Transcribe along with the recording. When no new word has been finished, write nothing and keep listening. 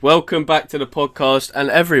Welcome back to the podcast, and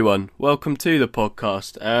everyone, welcome to the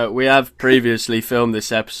podcast. We have previously filmed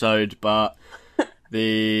this episode, but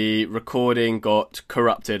the recording got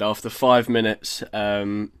corrupted after 5 minutes,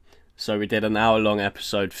 so we did an hour-long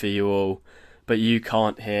episode for you all, but you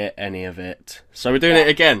can't hear any of it. So we're doing it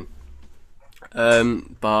again,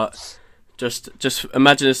 but just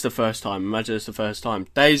imagine it's the first time.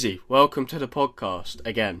 Daisy, welcome to the podcast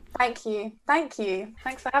again. Thank you.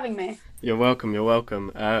 Thanks for having me. You're welcome.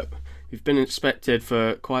 You've been expected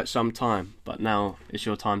for quite some time, but now it's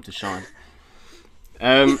your time to shine.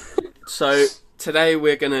 So today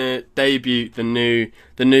we're gonna debut the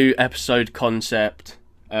new episode concept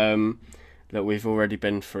that we've already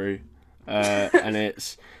been through, and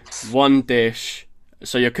it's one dish.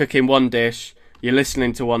 So you're cooking one dish, you're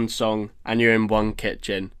listening to one song, and you're in one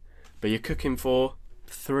kitchen, but you're cooking for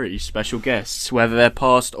 3 special guests, whether they're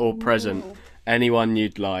past or present. Ooh. Anyone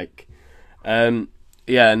you'd like. And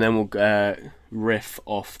then we'll riff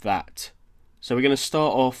off that. So we're going to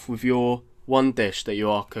start off with your one dish that you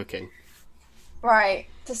are cooking. Right.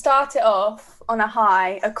 To start it off on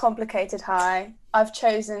a complicated high, I've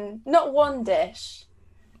chosen not one dish,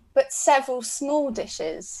 but several small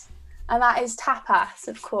dishes. And that is tapas,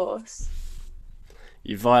 of course.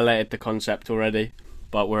 You violated the concept already,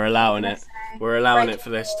 but we're allowing it. We're allowing it for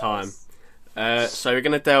this time. So we're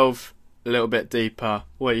going to delve a little bit deeper.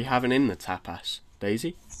 What are you having in the tapas,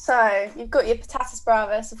 Daisy? So you've got your patatas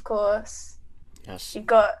bravas, of course. Yes. You've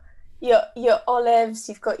got your olives.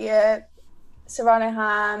 You've got your serrano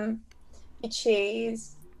ham, your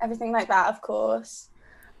cheese, everything like that, of course.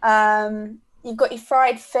 You've got your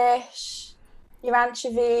fried fish, your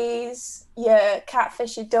anchovies, your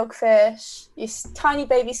catfish, your dogfish, your tiny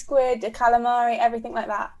baby squid, your calamari, everything like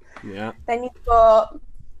that. Yeah. Then you've got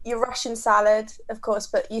your Russian salad, of course,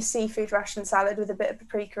 but your seafood Russian salad with a bit of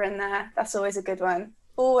paprika in there. That's always a good one.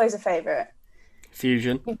 Always a favourite.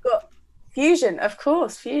 Fusion. You've got fusion, of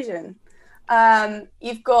course, fusion.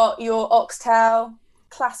 You've got your oxtail,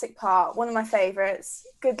 classic part, one of my favourites.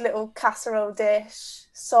 Good little casserole dish,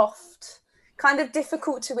 soft, kind of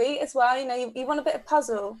difficult to eat as well. You know, you want a bit of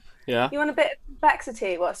puzzle. Yeah. You want a bit of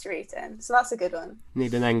complexity whilst you're eating. So that's a good one.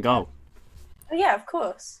 Need an end goal. Yeah, of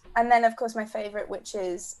course. And then, of course, my favourite, which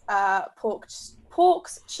is pork's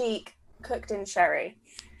cheek cooked in sherry.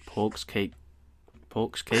 Pork's cheek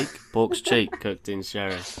cooked in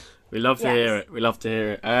sherry. We love to hear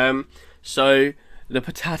it. So the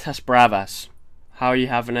patatas bravas, how are you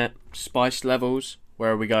having it? Spice levels,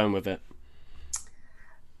 where are we going with it?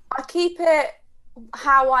 I keep it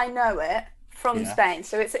how I know it from Yeah. Spain,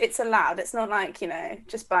 so it's allowed. It's not like, you know,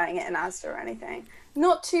 just buying it in Asda or anything.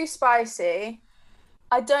 Not too spicy.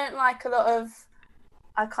 I don't like a lot of.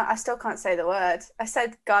 I still can't say the word. I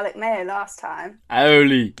said garlic mayo last time.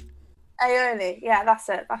 Aioli. Aioli. Yeah, that's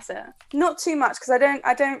it. Not too much because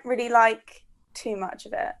I don't really like too much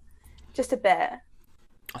of it. Just a bit.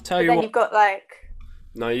 I'll tell But you then what. you've got like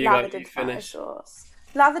No, you lathered go. in You tomato finish. sauce.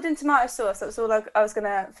 Lathered in tomato sauce. That was all I was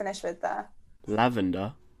gonna finish with there.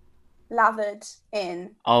 Lavender. Lathered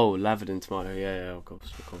in. Oh, lathered in tomato. Yeah, of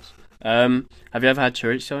course. Have you ever had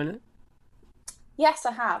chorizo in it? Yes,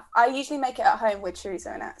 I have. I usually make it at home with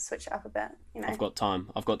chorizo in it. Switch it up a bit, you know. I've got time.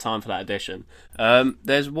 I've got time for that addition.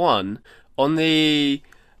 There's one on the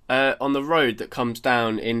road that comes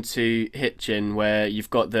down into Hitchin where you've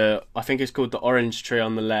got I think it's called the orange tree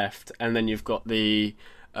on the left, and then you've got the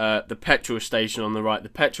petrol station on the right. The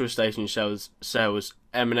petrol station sells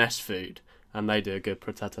M&S food, and they do a good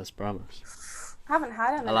patatas bravas. I haven't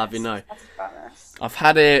had it. I'll have you know. Bravas. I've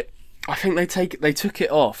had it. I think they took it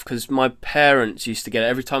off because my parents used to get it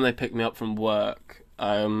every time they picked me up from work.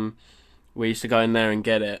 We used to go in there and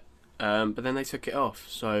get it, but then they took it off.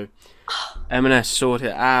 So M&S, sort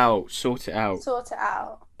it out. Sort it out.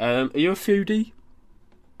 Are you a foodie?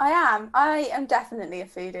 I am. I am definitely a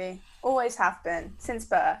foodie. Always have been since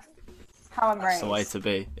birth. How I'm That's raised. the way to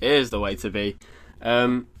be. It is the way to be.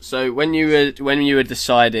 So when you were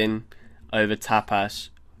deciding over tapas,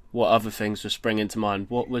 what other things were springing to mind?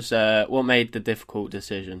 What made the difficult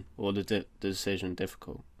decision or the decision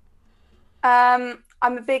difficult? I'm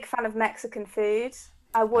a big fan of Mexican food.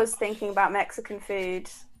 I was thinking about Mexican food.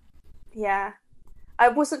 Yeah. I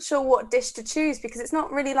wasn't sure what dish to choose because it's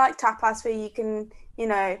not really like tapas where you can, you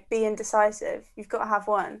know, be indecisive. You've got to have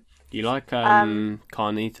one. You like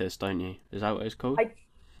carnitas, don't you? Is that what it's called?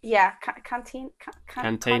 Yeah, Cantinas.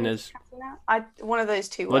 Cantina? One of those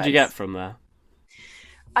two words. What do you get from there?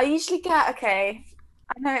 I usually get, okay,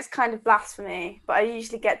 I know it's kind of blasphemy, but I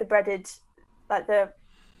usually get the breaded, like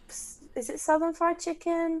is it Southern fried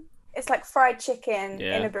chicken? It's like fried chicken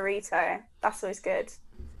in a burrito. That's always good.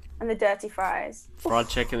 and the dirty fries. Fried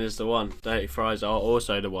chicken is the one. Dirty fries are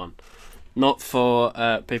also the one. Not for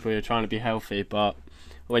people who are trying to be healthy, but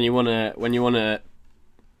when you wanna, I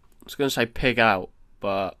was gonna say pig out,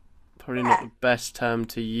 but probably not Yeah, the best term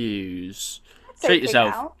to use. I'd say pig Treat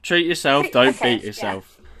out. yourself. Don't Okay, beat yeah.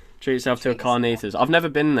 yourself. Treat yourself to a Treat yourself. carnitas. I've never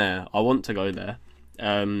been there. I want to go there.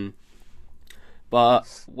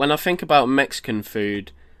 But when I think about Mexican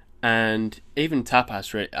food and even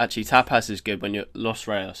tapas, actually tapas is good when you're Los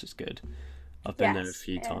Reyes is good. I've been there a Yes,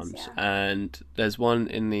 few it is, times, yeah. and there's one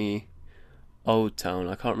in the old town.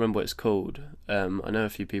 I can't remember what it's called. I know a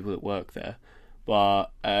few people that work there,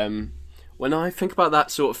 but when I think about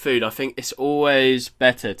that sort of food, I think it's always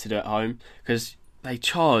better to do it at home because they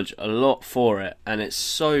charge a lot for it, and it's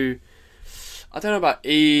so. I don't know about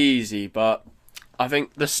easy, but I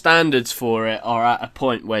think the standards for it are at a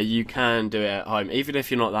point where you can do it at home, even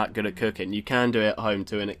if you're not that good at cooking. You can do it at home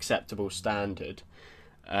to an acceptable standard.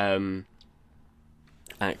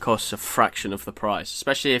 And it costs a fraction of the price,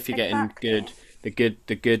 especially if you're getting Exactly.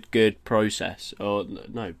 good process or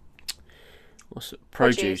no, what's it?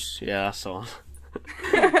 Produce. Produce. Yeah, that's the one.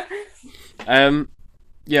 Um,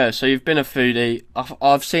 yeah. So you've been a foodie.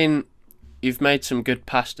 I've seen you've made some good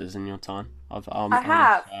pastas in your time. I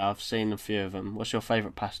have. I've seen a few of them. What's your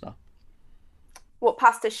favourite pasta? What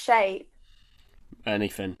pasta shape?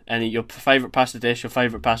 Anything? Your favourite pasta dish? Your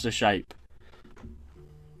favourite pasta shape?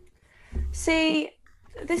 See,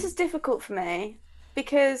 this is difficult for me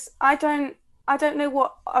because I don't know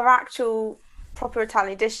what are actual proper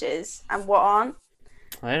Italian dishes and what aren't.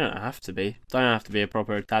 They don't have to be. Don't have to be a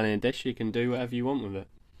proper Italian dish. You can do whatever you want with it.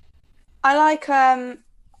 I like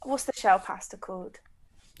what's the shell pasta called?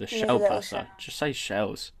 The You know, the shell little shell. pasta. Just say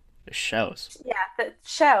shells. It's shells. Yeah, the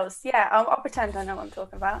shells. Yeah, I'll pretend I know what I'm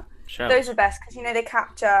talking about. Those Shells. are best because they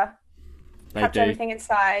capture They do. everything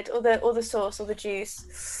inside, all the sauce, all the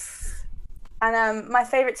juice. And my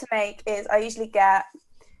favorite to make is I usually get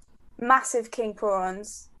massive king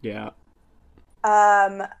prawns, Yeah.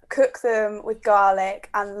 cook them with garlic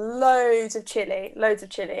and loads of chili,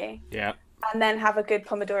 Yeah. and then have a good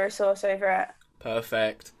pomodoro sauce over it.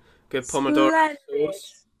 Perfect. Good pomodoro Splendid.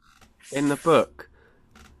 sauce. In the book,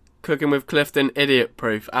 Cooking with Clifton, Idiot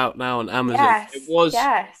Proof, out now on Amazon. Yes,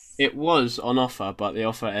 yes. It was on offer, but the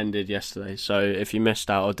offer ended yesterday. So if you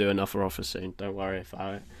missed out, I'll do another offer soon. Don't worry if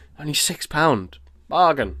I only £6.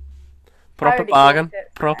 Bargain. I Proper already bought bargain.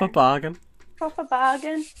 it, Proper so bargain. proper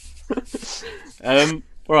bargain.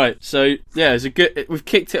 Right. So yeah, it's a good. We've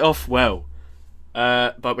kicked it off well.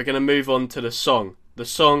 But we're gonna move on to the song. The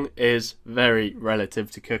song is very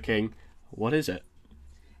relative to cooking. What is it?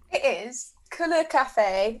 It is Colour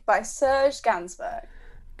Cafe by Serge Gainsbourg.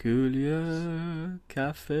 Coulier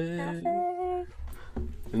Cafe. Cafe.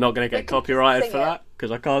 I'm not gonna Wait, get can you just copyrighted sing for it? that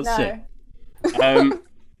because I can't sing. No. Um,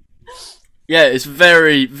 yeah, it's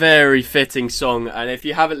very, very fitting song. And if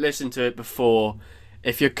you haven't listened to it before,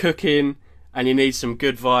 if you're cooking and you need some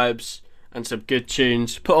good vibes and some good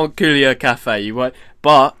tunes, put on Coulier Cafe. You won't.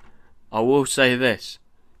 But I will say this: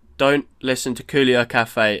 don't listen to Coulier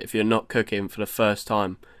Cafe if you're not cooking for the first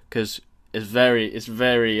time, because it's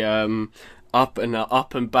very up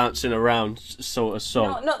and bouncing around sort of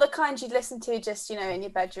song. Not the kind you'd listen to just, in your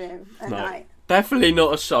bedroom at No, night. definitely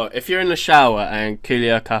not a song. If you're in the shower and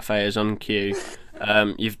Coulier Cafe is on cue,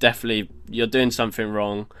 you're doing something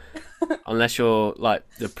wrong. Unless you're like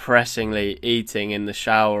depressingly eating in the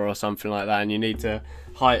shower or something like that, and you need to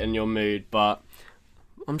heighten your mood. But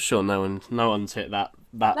I'm sure no one's hit that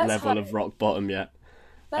Let's level hope. of rock bottom yet.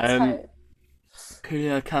 Let's hope.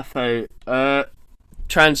 Coulier Cafe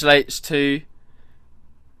translates to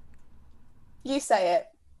You say it.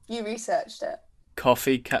 You researched it.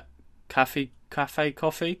 coffee, coffee.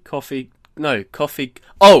 No, coffee.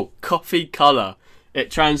 Oh, coffee color. It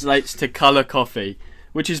translates to color coffee,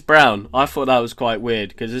 which is brown. I thought that was quite weird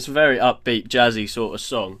because it's a very upbeat, jazzy sort of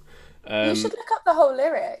song. You should look up the whole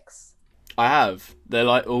lyrics. I have. They're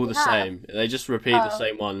like all the You have? same. They just repeat the Oh.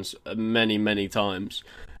 same ones many, many times.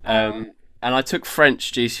 Oh. And I took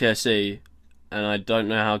French GCSE, and I don't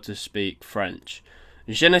know how to speak French.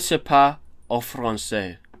 Je ne sais pas au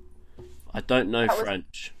français. I don't know That was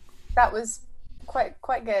French. that was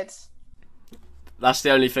quite good. That's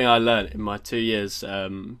the only thing I learnt in my 2 years That's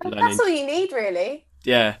learning. all you need, really.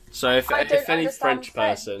 Yeah. So I if don't any understand French French.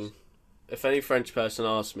 person, if any French person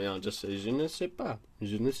asks me, I'll just say je ne sais pas,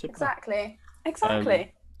 je ne sais pas. Exactly. Um,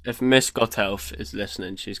 Exactly. if Miss Gottelf is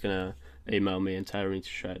listening, she's gonna email me and tear me to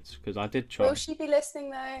shreds because I did Will try. she be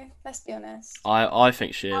listening though? Let's be honest. I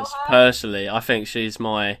think she Tell is. her. Personally, I think she's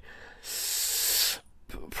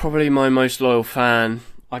probably my most loyal fan.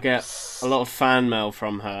 I get a lot of fan mail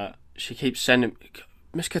from her. She keeps sending.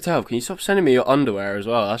 Miss Cattell, can you stop sending me your underwear as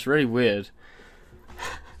well? That's really weird.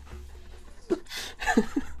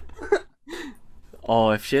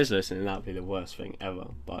 Oh, if she is listening, that'd be the worst thing ever.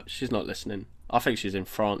 But she's not listening. I think she's in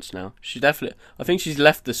France now. I think she's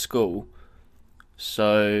left the school.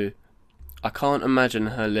 So I can't imagine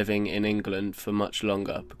her living in England for much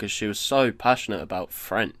longer because she was so passionate about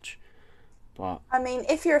French. But I mean,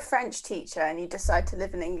 if you're a French teacher and you decide to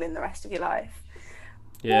live in England the rest of your life,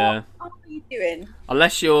 yeah, what are you doing?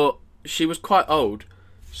 She was quite old,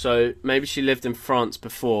 so maybe she lived in France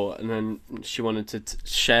before, and then she wanted to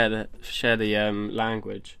share the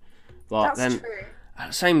language. But That's then, true. at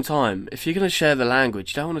the same time, if you're going to share the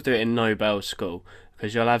language, you don't want to do it in Nobel school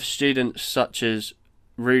because you'll have students such as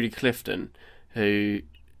Rudy Clifton who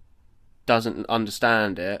doesn't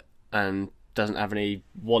understand it and doesn't have any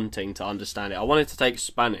wanting to understand it. I wanted to take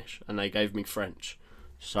Spanish and they gave me French.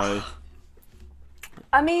 So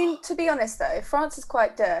I mean, to be honest though, France is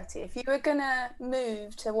quite dirty. If you were gonna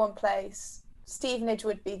move to one place, Stevenage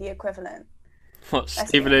would be the equivalent. what, Let's be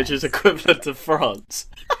Stevenage is honest. equivalent to France?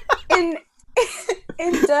 In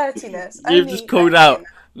in dirtiness. You've only just called dirty out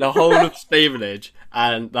the whole of Stevenage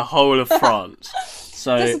and the whole of France.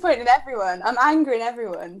 So disappointing everyone. I'm angering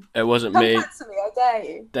everyone. it wasn't Come me. cancel me, I dare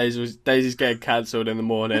you. Daisy's getting cancelled in the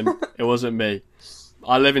morning. It wasn't me.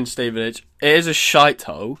 I live in Stevenage. It is a shite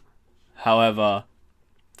hole. However,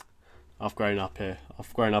 I've grown up here.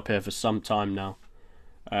 I've grown up here for some time now.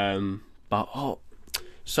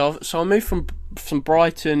 So I moved from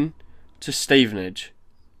Brighton to Stevenage.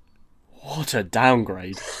 What a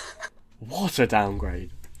downgrade! What a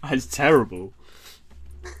downgrade! That's terrible.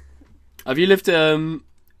 Have you lived in?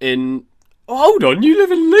 Oh, hold on, you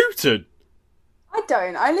live in Luton. I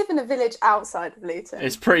don't. I live in a village outside of Luton.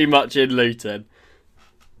 It's pretty much in Luton.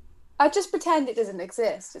 I just pretend it doesn't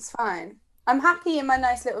exist. It's fine. I'm happy in my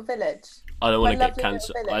nice little village. I don't want to My get lovely little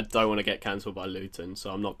cancelled. I village. don't want to get cancelled by Luton,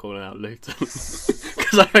 so I'm not calling out Luton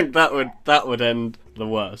because I think that would end the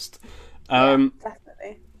worst. Yeah,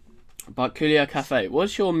 definitely. But Coulier Cafe,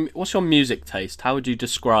 what's your music taste? How would you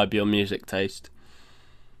describe your music taste?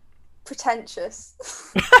 Pretentious.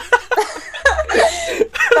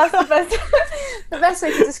 That's the best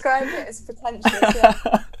way to describe it is pretentious.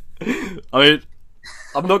 Yeah. I mean,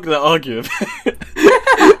 I'm not going to argue.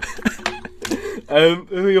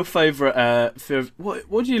 Who are your favourite?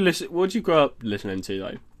 What do you listen? What do you grow up listening to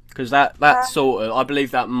though? Because that sort of, I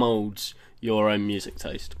believe that moulds your own music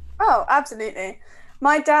taste. Oh, absolutely.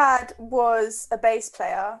 My dad was a bass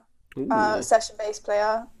player, session bass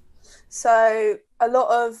player. So a lot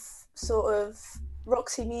of sort of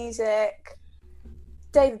Roxy music,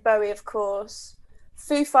 David Bowie, of course,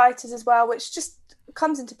 Foo Fighters as well, which just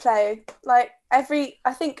comes into play. Like I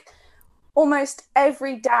think almost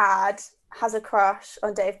every dad has a crush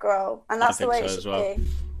on Dave Grohl, and that's the way it should be.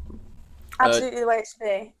 Absolutely the way it should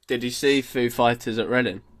be. Did you see Foo Fighters at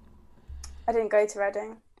Reading? I didn't go to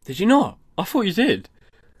Reading. Did you not? I thought you did.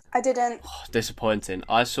 I didn't. Oh, disappointing.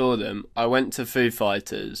 I saw them. I went to Foo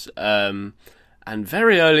Fighters, and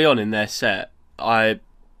very early on in their set, I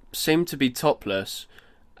seemed to be topless,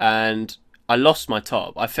 and I lost my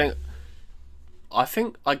top. I think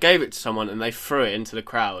I gave it to someone, and they threw it into the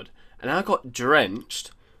crowd, and I got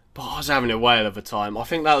drenched. But I was having a whale of a time. I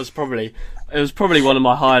think it was probably one of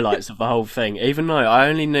my highlights of the whole thing. Even though I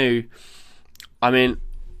only knew, I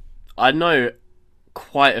know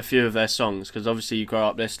quite a few of their songs because obviously you grow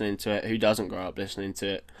up listening to it. Who doesn't grow up listening to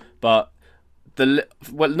it? But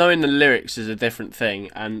knowing the lyrics is a different thing,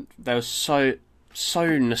 and they were so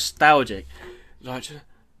nostalgic. Like,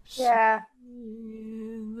 Yeah.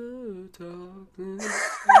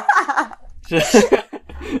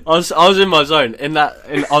 I was in my zone.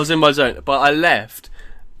 I was in my zone, but I left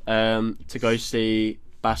to go see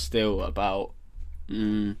Bastille about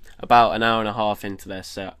an hour and a half into their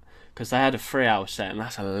set because they had a 3-hour set, and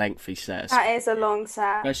that's a lengthy set, That is a long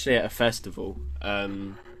set. especially at a festival.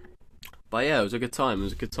 But yeah, it was a good time.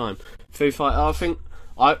 Foo Fighters. I think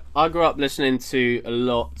I grew up listening to a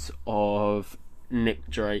lot of Nick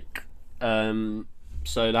Drake.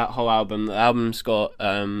 So that whole album, the album's got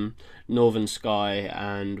Northern Sky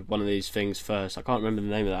and One of These Things First. I can't remember the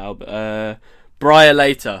name of that album. Brighter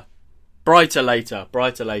Later. Brighter Later.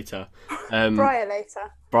 Briar later.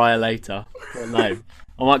 Briar Later. What a name.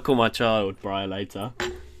 I might call my child Briar Later.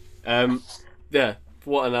 Yeah,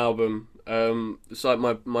 what an album. It's like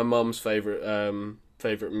my mum's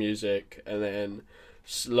favourite music, and then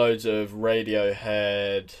loads of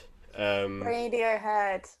Radiohead.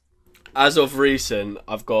 Radiohead. As of recent,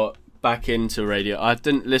 I've got back into radio. I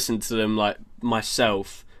didn't listen to them like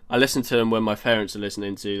myself. I listened to them when my parents were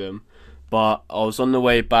listening to them. But I was on the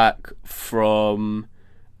way back from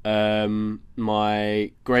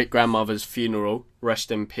my great grandmother's funeral.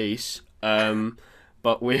 Rest in peace.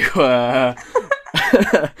 But we were.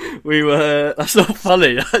 We were. That's not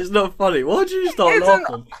funny. That's not funny. Why did you start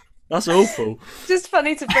laughing? That's awful. Just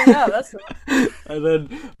funny to bring up. That's all. And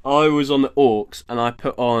then I was on the aux and I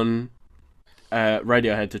put on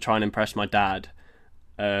Radiohead to try and impress my dad.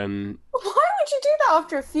 Why would you do that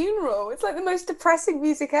after a funeral? It's like the most depressing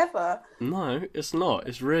music ever. No, it's not.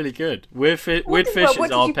 It's really good. Weird Fishes.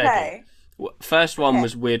 What did you play? First one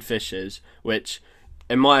was Weird Fishes, which,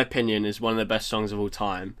 in my opinion, is one of the best songs of all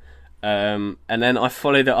time. And then I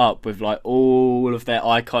followed it up with like all of their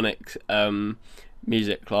iconic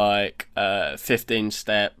music, like 15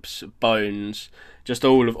 Steps, Bones, just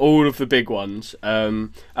all of the big ones.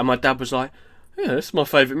 And my dad was like, "Yeah, this is my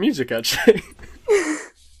favourite music actually."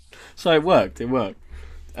 So it worked.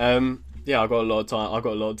 Yeah, I got a lot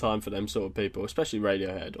of time for them sort of people, especially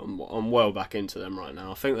Radiohead. I'm well back into them right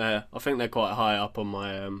now. I think they're quite high up on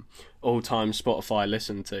my all-time Spotify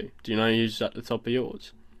listen to. Do you know who's at the top of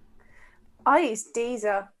yours? I use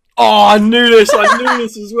Deezer. Oh, I knew this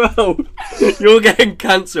as well. You're getting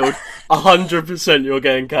cancelled. 100% you're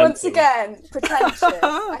getting cancelled. Once again, pretentious.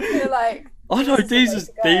 I feel like... Oh no,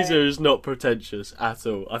 Deezer is not pretentious at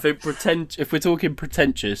all. I think if we're talking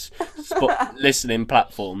pretentious listening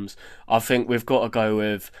platforms, I think we've got to go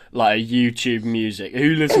with like a YouTube Music.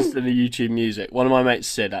 Who listens to the YouTube Music? One of my mates,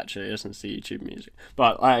 Sid, actually listens to YouTube Music.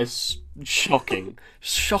 But that is shocking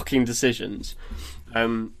decisions.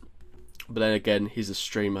 But then again, he's a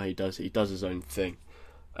streamer. He does his own thing.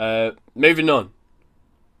 Moving on.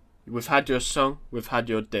 We've had your song, we've had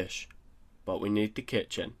your dish, but we need the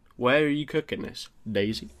kitchen. Where are you cooking this,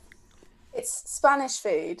 Daisy? It's Spanish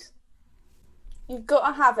food. You've got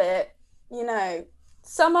to have it,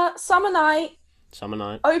 summer night. Summer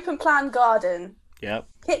night. Open plan garden. Yep.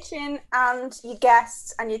 Kitchen and your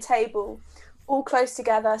guests and your table all close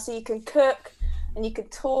together so you can cook and you can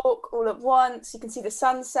talk all at once. You can see the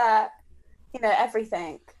sunset,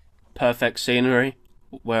 everything. Perfect scenery.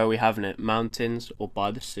 Where are we having it? Mountains or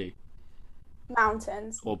by the sea?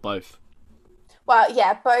 Mountains. Or both? Well,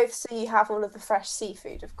 yeah, both, so you have all of the fresh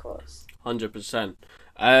seafood, of course. 100%.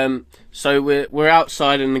 So we're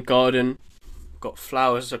outside in the garden. Got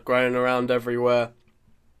flowers that are growing around everywhere.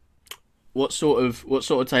 What sort of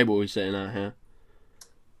table are we sitting at here?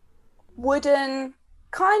 Wooden,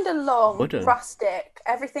 kind of long, Wooden. Rustic.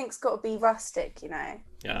 Everything's got to be rustic,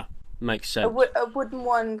 Yeah, makes sense. A wooden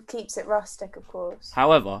one keeps it rustic, of course.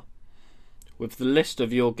 However, with the list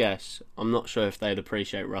of your guests, I'm not sure if they'd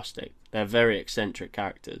appreciate rustic. They're very eccentric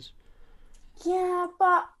characters. Yeah,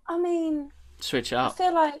 but, I mean... Switch it up. I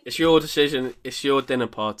feel like... It's your decision. It's your dinner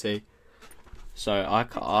party. So I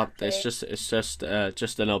can't... Exactly. It's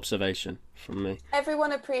just an observation from me.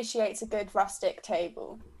 Everyone appreciates a good rustic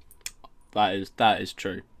table. That is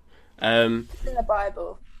true. It's in the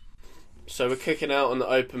Bible. So we're cooking out on the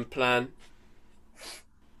open plan.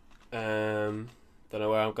 Don't know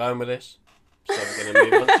where I'm going with this. So we're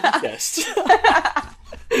going to move on to the guest.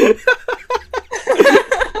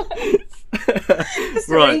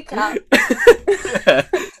 Right.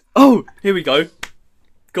 Oh, here we go.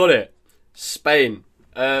 Got it. Spain.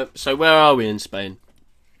 So where are we in Spain?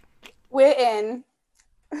 We're in...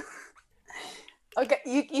 Okay,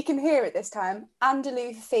 you can hear it this time.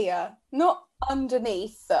 Andalusia, not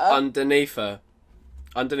underneath. Underneath her.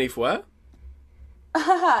 Underneath where?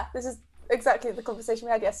 This is exactly the conversation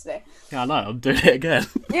we had yesterday. Yeah, I know. I'm doing it again.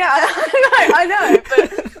 Yeah, I know,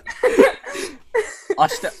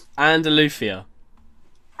 but... Andalusia.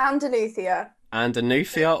 Andalusia.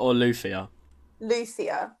 Andalusia or Lufia?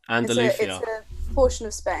 Lucia. Andalusia. It's a portion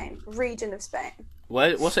of Spain, region of Spain.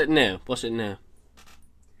 What's it near?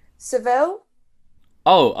 Seville?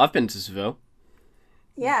 Oh, I've been to Seville.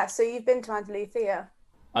 Yeah, so you've been to Andalusia.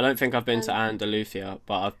 I don't think I've been to Andalusia,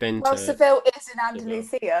 but I've been to... Well, Seville is in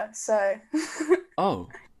Andalusia, so... Oh.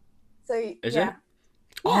 So, Is yeah. it?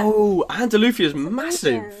 Oh, Andalusia is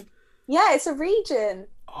massive. Region. Yeah, it's a region.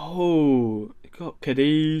 Oh, you got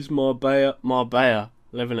Cadiz, Marbella,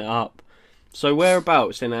 living it up. So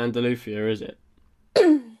whereabouts in Andalusia is it?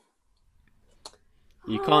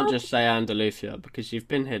 You can't just say Andalusia because you've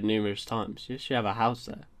been here numerous times. You should have a house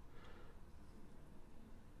there.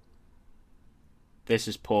 This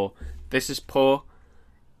is poor.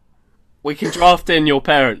 We can draft in your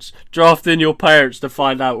parents. To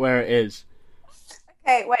find out where it is.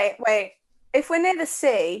 Okay, wait. If we're near the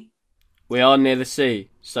sea... We are near the sea.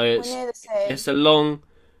 So We're near the sea. it's along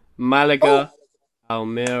Malaga,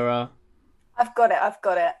 Almira. I've got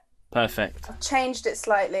it. Perfect. I've changed it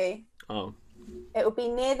slightly. Oh. It will be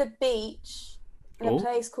near the beach in a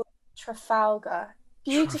place called Trafalgar.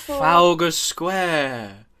 Beautiful. Trafalgar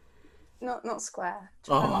Square. Not square.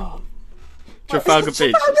 Oh, Trafalgar Beach.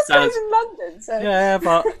 Trafalgar Sounds... Square's in London, so Yeah,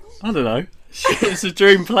 but I don't know. It's a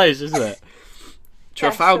dream place, isn't it?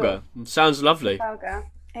 Trafalgar. Yeah, Sounds lovely. Trafalgar.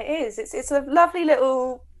 It is. It's a lovely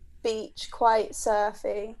little beach, quite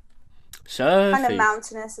surfy, kind of Surfy.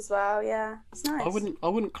 mountainous as well. Yeah, it's nice. I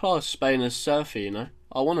wouldn't class Spain as surfy, you know.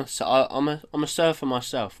 I'm a surfer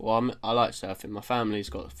myself. Well, I like surfing. My family's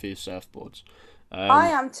got a few surfboards. I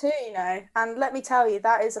am too, you know. And let me tell you,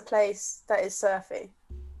 that is a place that is surfy.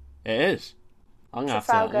 It is. I'm gonna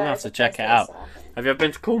Trafalgar have is to a check place it that is out. surfy. Have you ever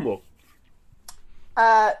been to Cornwall?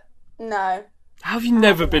 No. How have you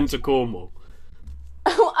never been to Cornwall?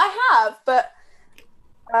 I have, but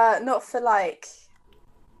not for like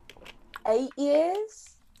 8 years.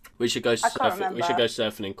 We should go surfing. remember. We should go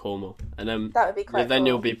surfing in Cornwall, and then That would be quite then cool.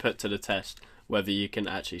 you'll be put to the test whether you can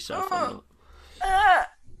actually surf or not. Uh,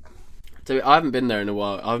 So I haven't been there in a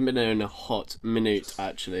while. I haven't been there in a hot minute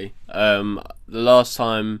actually. The last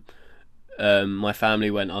time my family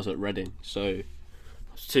went, I was at Reading, so I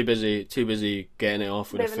was too busy getting it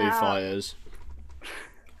off with the Living Foo it up. Fighters.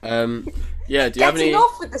 Yeah. Do you have Getting any?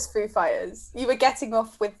 off with the Foo Fighters. You were getting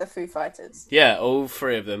off with the Foo Fighters. Yeah, all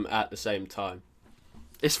three of them at the same time.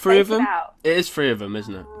 It's three of Take it them. out. It is three of them,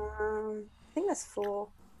 isn't it? I think there's 4.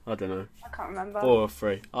 I don't know. I can't remember. 4 or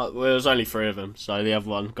 3. Well, there was only 3 of them, so the other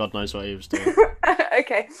one, God knows what he was doing.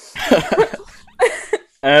 Okay.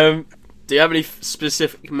 Do you have any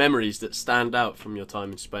specific memories that stand out from your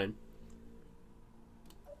time in Spain?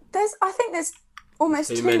 I think there's almost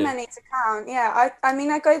Too too many. many to count. Yeah, I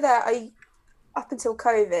mean, I go there. Up until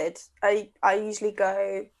COVID, I usually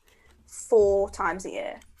go 4 times a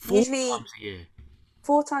year. 4 Usually times a year.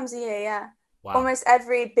 4 times a year. Yeah, Wow. almost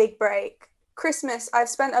every big break. Christmas, I've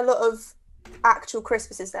spent a lot of actual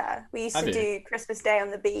Christmases there. We used Have to you? do Christmas Day on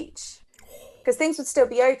the beach because things would still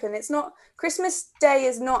be open. It's not Christmas Day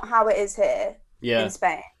is not how it is here Yeah. in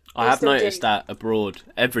Spain. I We have still noticed do. that abroad,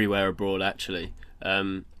 everywhere abroad actually.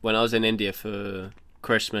 When I was in India for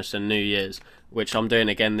Christmas and New Year's, which I'm doing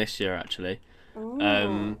again this year actually.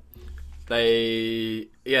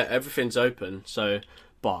 Everything's open. So,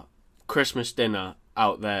 but Christmas dinner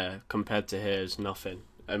out there compared to here is nothing,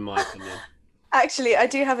 in my opinion. Actually, I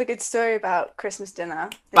do have a good story about Christmas dinner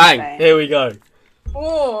in Bang! Spain. Here we go.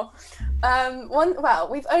 Oh,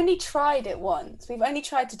 we've only tried it once. We've only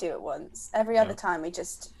tried to do it once. Every other time we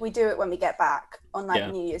do it when we get back on like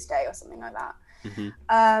Yeah. New Year's Day or something like that.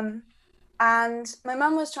 Mm-hmm. And my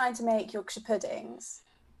mum was trying to make Yorkshire puddings,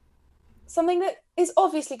 something that is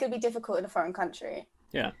obviously going to be difficult in a foreign country.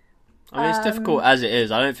 Yeah. I mean, it's difficult as it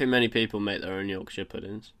is. I don't think many people make their own Yorkshire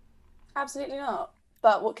puddings. Absolutely not.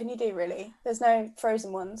 But what can you do, really? There's no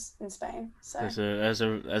frozen ones in Spain, so There's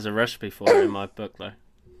a recipe for it in my book, though.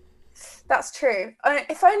 that's true.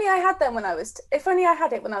 If only I had them when I was. If only I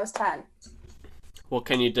had it when I was 10. What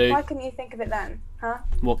can you do? Why couldn't you think of it then, huh?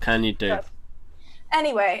 What can you do? Good.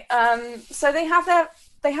 Anyway, so they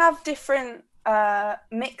have different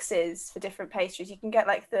mixes for different pastries. You can get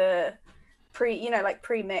like the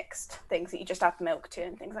pre-mixed things that you just add milk to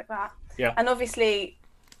and things like that. Yeah. And obviously,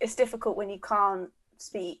 it's difficult when you can't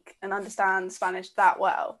speak and understand Spanish that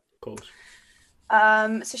well. Of course.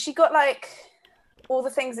 So she got like all the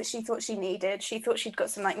things that she thought she needed. She thought she'd got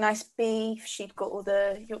some like nice beef. She'd got all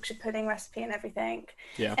the Yorkshire pudding recipe and everything.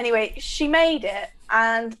 Yeah. Anyway, she made it,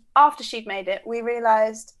 and after she'd made it, we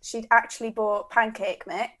realised she'd actually bought pancake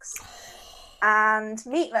mix and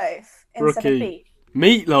meatloaf instead of beef.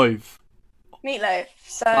 Meatloaf. Meatloaf.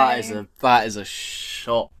 So That is a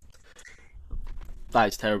shot. That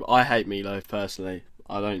is terrible. I hate meatloaf personally.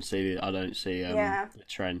 I don't see Yeah. the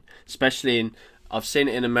trend, especially I've seen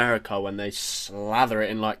it in America when they slather it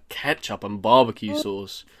in like ketchup and barbecue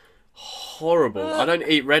sauce. Horrible. I don't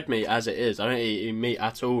eat red meat as it is. I don't eat meat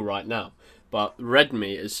at all right now. But red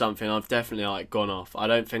meat is something I've definitely like gone off. I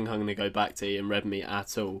don't think I'm gonna go back to eating red meat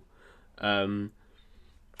at all.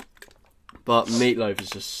 But meatloaf is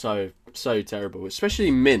just so terrible,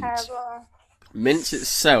 especially mint. terrible. Mince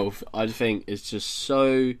itself, I think, is just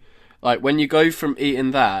so like when you go from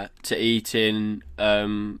eating that to eating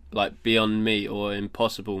like Beyond Meat or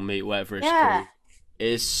Impossible Meat, whatever it's called,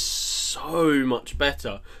 is so much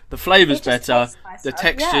better. The flavour's It just better, tastes nicer. the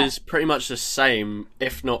texture's pretty much the same,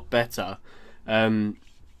 if not better. So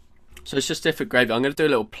it's just different gravy. I'm going to do a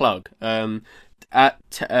little plug. At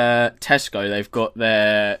Tesco, they've got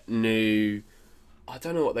their new, I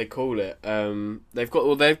don't know what they call it. They've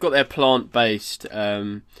got their plant-based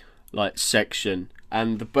like section,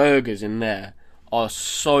 and the burgers in there are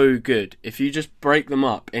so good. If you just break them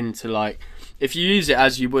up into like, if you use it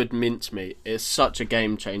as you would mincemeat, it's such a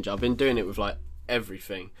game changer. I've been doing it with like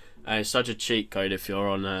everything, and it's such a cheat code if you're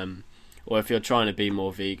on or if you're trying to be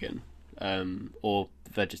more vegan or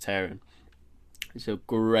vegetarian. It's a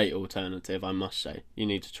great alternative, I must say. You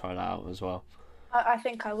need to try that out as well. I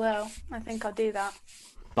think I will. I think I'll do that.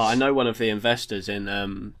 But I know one of the investors in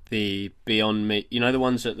the Beyond Meat, you know, the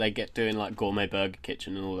ones that they get doing like Gourmet Burger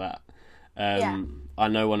Kitchen and all that. Yeah. I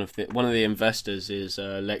know one of the investors is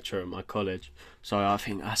a lecturer at my college, so I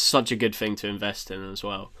think that's such a good thing to invest in as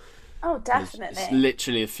well. Oh, 'Cause it's definitely.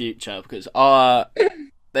 literally the future, because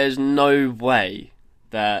there's no way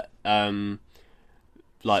that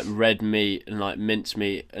like red meat and like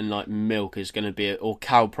mincemeat and like milk is going to be or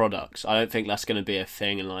cow products. I don't think that's going to be a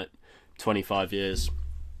thing in like 25 years.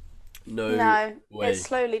 No No, way. it's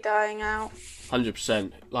slowly dying out.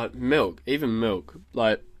 100%. Like milk, even milk.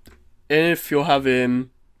 Like if you're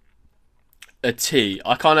having a tea,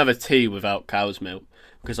 I can't have a tea without cow's milk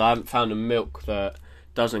because I haven't found a milk that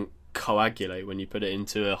doesn't coagulate when you put it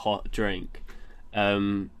into a hot drink.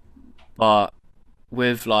 But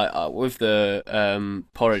with the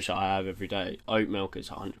porridge that I have every day, oat milk is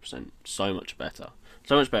 100% so much better.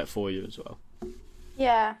 So much better for you as well.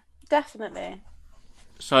 Yeah, definitely.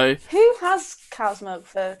 So Who has cow's milk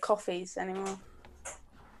for coffees anymore?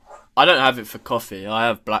 I don't have it for coffee. I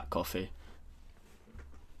have black coffee.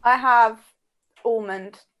 I have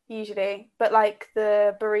almond usually, but like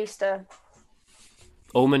the barista,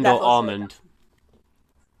 Almond or levels it. almond?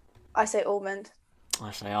 I say almond.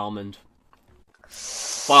 I say almond.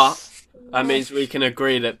 But that means we can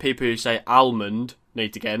agree that people who say almond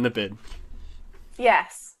need to get in the bin.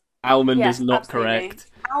 Yes. Almond Yes, is not absolutely. correct.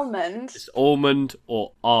 Almond. It's almond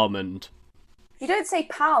or almond. You don't say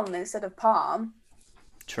palm instead of palm.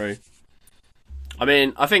 True. I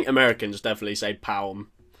mean, I think Americans definitely say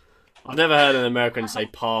palm. I've never heard an American say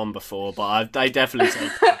palm before, but they definitely say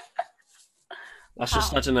palm. That's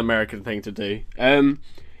just such an American thing to do.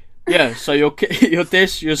 Yeah, so your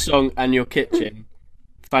dish, your song, and your kitchen,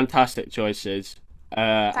 fantastic choices.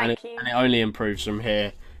 Thank you. And it only improves from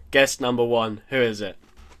here. Guest number 1, who is it?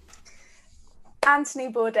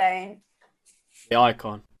 Anthony Bourdain, The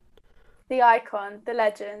icon. the icon, the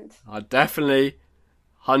legend. I definitely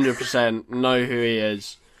 100% know who he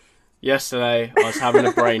is. Yesterday, I was having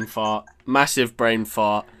a brain fart, massive brain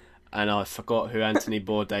fart, and I forgot who Anthony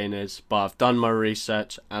Bourdain is. But I've done my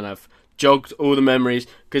research and I've jogged all the memories.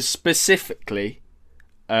 Because specifically,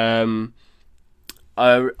 I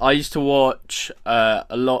used to watch a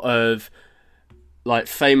lot of like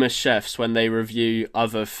famous chefs when they review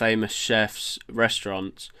other famous chefs'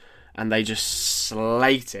 restaurants, and they just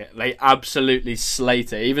slate it. They absolutely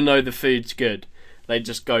slate it, even though the food's good. They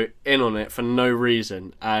just go in on it for no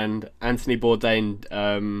reason. And Anthony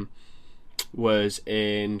Bourdain was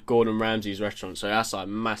in Gordon Ramsay's restaurant, so that's like a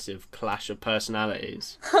massive clash of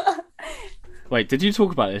personalities. Wait, did you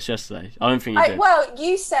talk about this yesterday? I don't think you did. Well,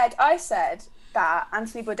 I said that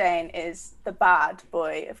Anthony Bourdain is the bad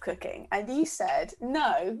boy of cooking, and you said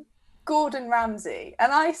no, Gordon Ramsay,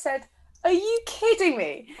 and I said, are you kidding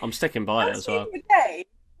me? I'm sticking by it as well. Anthony Bourdain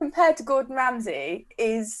compared to Gordon Ramsay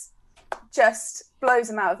is just blows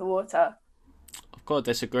him out of the water. I've got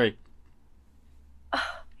to disagree.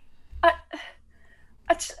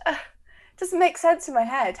 It doesn't make sense in my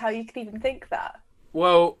head how you could even think that.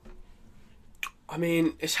 Well, I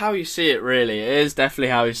mean, it's how you see it, really. It is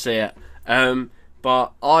definitely how you see it.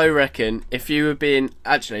 But I reckon if you were being...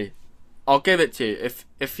 Actually, I'll give it to you.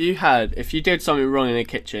 If you did something wrong in the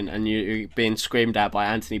kitchen and you were being screamed at by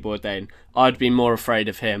Anthony Bourdain, I'd be more afraid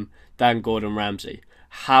of him than Gordon Ramsay.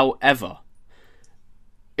 However,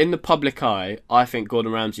 in the public eye, I think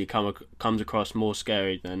Gordon Ramsay comes across more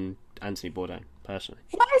scary than Anthony Bourdain, personally.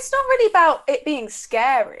 But it's not really about it being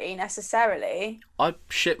scary necessarily. I'd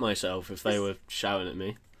shit myself if they were shouting at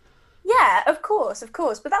me. Yeah, of course,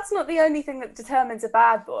 but that's not the only thing that determines a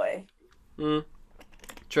bad boy.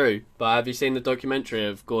 True, but have you seen the documentary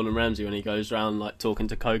of Gordon Ramsay when he goes around like talking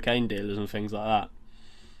to cocaine dealers and things like that?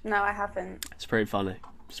 No, I haven't. It's pretty funny.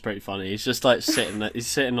 He's just like sitting. He's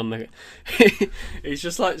sitting on the. He's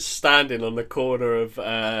just like standing on the corner of.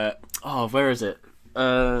 Where is it?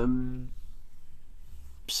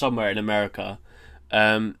 Somewhere in America.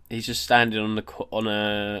 He's just standing on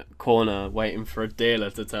a corner waiting for a dealer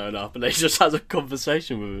to turn up, and he just has a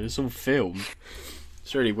conversation with him. It's all filmed.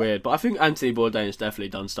 It's really weird, but I think Anthony Bourdain's definitely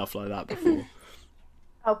done stuff like that before.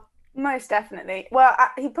 Oh, most definitely. Well,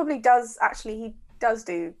 he probably does. Actually, he does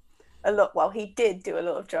do a lot. Well, he did do a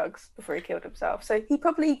lot of drugs before he killed himself. So he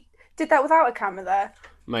probably did that without a camera there.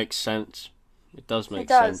 Makes sense. It does make It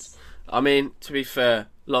does. sense. I mean, to be fair,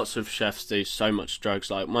 lots of chefs do so much drugs.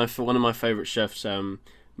 Like one of my favourite chefs,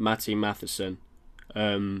 Matty Matheson,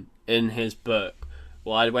 in his book.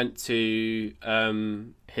 Well, I went to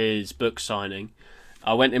his book signing.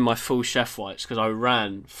 I went in my full chef whites because I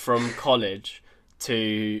ran from college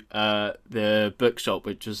to the bookshop,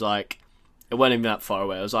 which was like, it wasn't even that far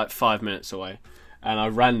away. It was like 5 minutes away. And I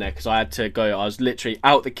ran there because I had to go. I was literally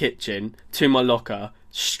out the kitchen to my locker,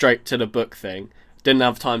 straight to the book thing. Didn't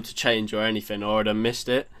have time to change or anything, or I'd have missed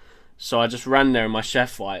it. So I just ran there in my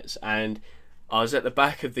chef whites, and I was at the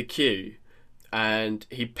back of the queue, and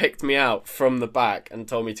he picked me out from the back and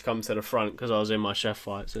told me to come to the front because I was in my chef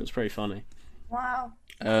whites. It was pretty funny. Wow.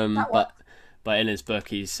 But in his book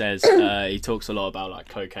he says he talks a lot about like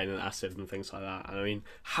cocaine and acid and things like that. And I mean,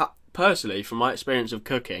 personally, from my experience of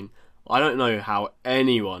cooking, I don't know how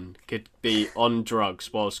anyone could be on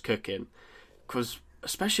drugs whilst cooking, because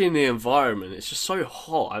especially in the environment, it's just so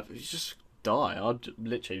hot. You just die. I'd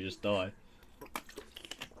literally just die.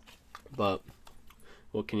 But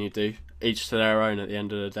what can you do? Each to their own at the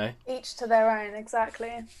end of the day. Each to their own,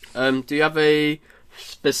 exactly. Do you have a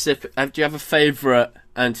favourite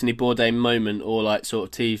Anthony Bourdain moment, or like sort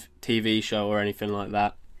of TV show or anything like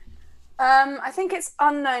that? I think it's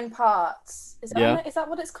Unknown Parts. Is that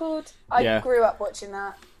what it's called? I grew up watching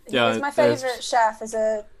that. He was my favourite chef as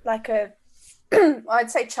I'd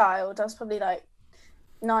say child. I was probably like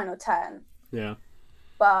 9 or 10. Yeah.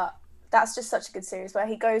 But that's just such a good series where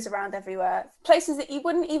he goes around everywhere, places that you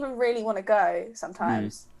wouldn't even really want to go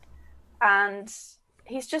sometimes. And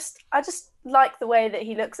I just like the way that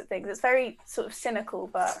he looks at things. It's very sort of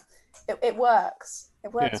cynical, but it works.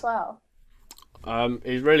 It works well.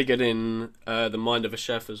 He's really good in The Mind of a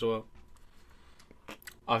Chef as well.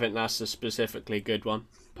 I think that's a specifically good one,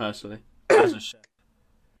 personally, as a chef.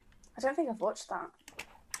 I don't think I've watched that.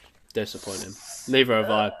 Disappointing. Neither have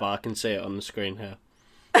I, but I can see it on the screen here.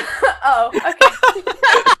 Oh, okay.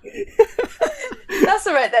 That's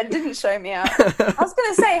all right then. Didn't show me out. I was going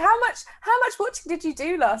to say, how much watching did you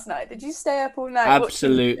do last night? Did you stay up all night?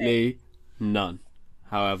 Absolutely none.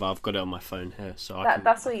 However, I've got it on my phone here, so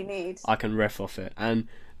that's all you need. I can riff off it. And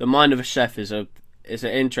The Mind of a Chef is an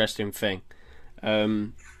interesting thing.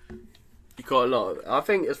 You got a lot. I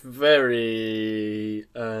think it's very.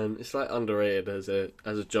 It's like underrated as a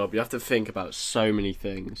job. You have to think about so many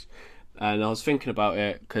things, and I was thinking about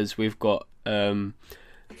it because we've got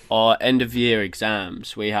our end of year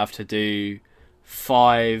exams. We have to do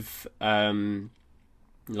 5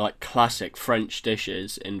 like classic French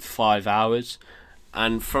dishes in 5 hours.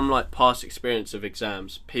 And from like past experience of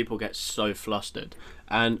exams, people get so flustered,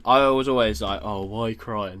 and I was always like, "Oh, why are you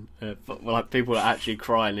crying?" Like people are actually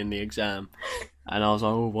crying in the exam, and I was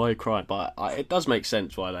like, "Oh, why are you crying?" But it does make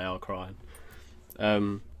sense why they are crying.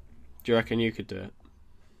 Do you reckon you could do it?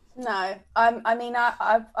 No,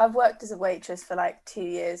 I've worked as a waitress for like 2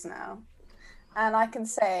 years now, and I can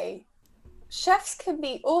say, chefs can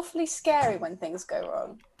be awfully scary when things go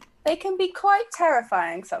wrong. They can be quite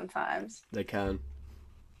terrifying sometimes. They can.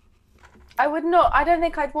 I don't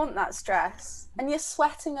think I'd want that stress. And you're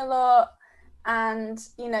sweating a lot, and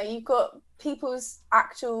you've got people's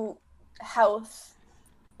actual health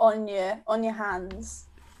on your hands.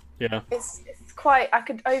 Yeah. It's quite, I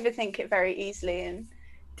could overthink it very easily and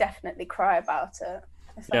definitely cry about it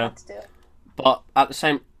if I had to do it. But at the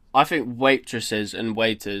same, I think waitresses and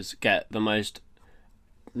waiters get the most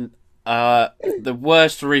the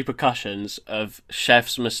worst repercussions of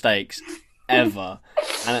chefs' mistakes ever,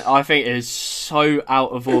 and I think it is so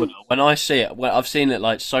out of order. When I see it, I've seen it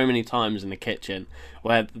like so many times in the kitchen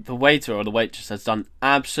where the waiter or the waitress has done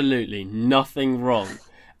absolutely nothing wrong,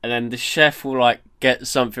 and then the chef will like get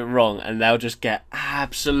something wrong and they'll just get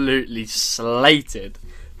absolutely slated.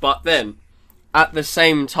 But then at the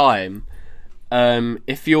same time,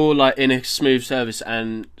 if you're like in a smooth service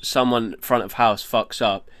and someone front of house fucks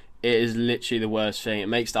up, it is literally the worst thing. It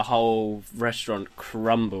makes the whole restaurant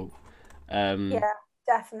crumble. Yeah,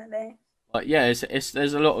 definitely. But yeah,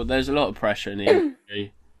 there's a lot of pressure in the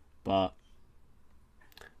industry, but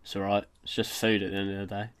it's alright. It's just food at the end of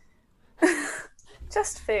the day.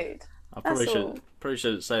 Just food. I probably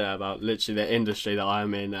shouldn't say that about literally the industry that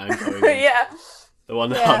I'm in and going in. Yeah. The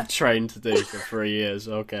one that I've trained to do for 3 years.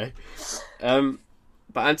 Okay. But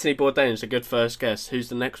Anthony Bourdain is a good first guess. Who's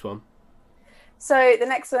the next one? So the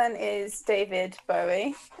next one is David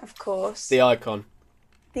Bowie, of course. The icon.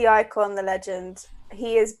 The icon, the legend.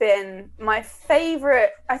 He has been my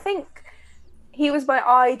favourite. I think he was my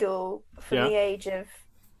idol from the age of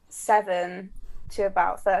 7 to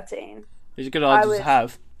about 13. He's a good idol to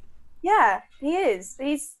have. Yeah, he is.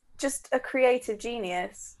 He's just a creative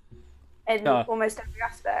genius in almost every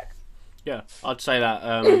aspect. Yeah, I'd say that.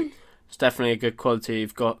 It's definitely a good quality.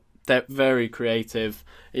 You've got very creative.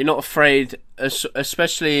 You're not afraid,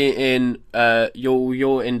 especially in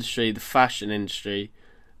your industry, the fashion industry.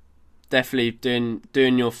 Definitely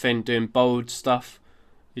doing your thing, doing bold stuff.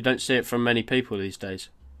 You don't see it from many people these days.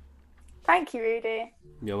 Thank you, Rudy.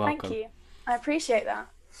 You're Thank welcome. you. I appreciate that.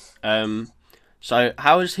 So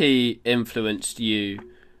how has he influenced you?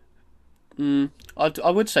 I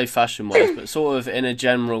would say fashion wise, but sort of in a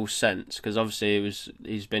general sense, because obviously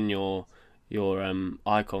he's been your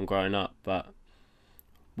icon growing up. But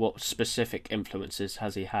what specific influences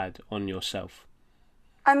has he had on yourself?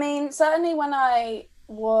 I mean, certainly when I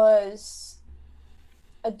was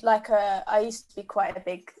I used to be quite a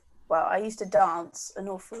big, well, I used to dance an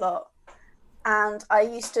awful lot. And I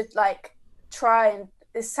used to like try and,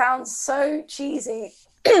 this sounds so cheesy.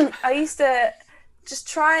 I used to just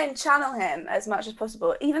try and channel him as much as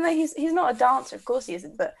possible, even though he's not a dancer, of course he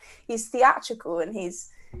isn't, but he's theatrical and he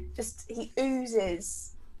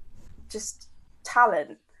oozes just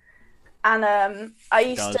talent. And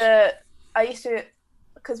He does. I used to,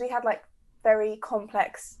 because we had like very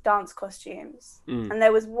complex dance costumes, Mm. and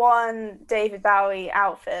there was one David Bowie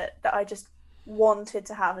outfit that I just wanted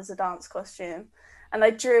to have as a dance costume, and I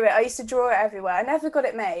drew it. I used to draw it everywhere. I never got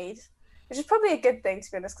it made, which is probably a good thing,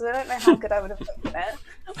 to be honest, because I don't know how good I would have looked in it.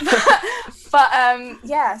 But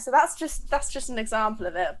yeah, so that's just an example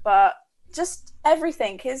of it. But just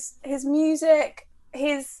everything, his music,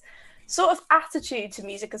 his sort of attitude to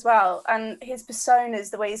music as well, and his personas,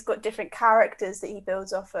 the way he's got different characters that he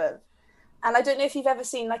builds off of. And I don't know if you've ever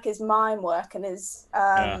seen like his mime work and his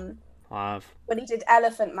Yeah, I have. when he did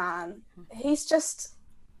Elephant Man. He's just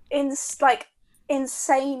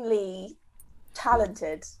insanely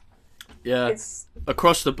talented. Yeah, It's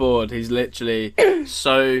across the board, he's literally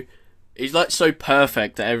he's like so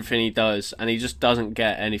perfect at everything he does, and he just doesn't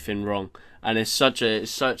get anything wrong. And it's such a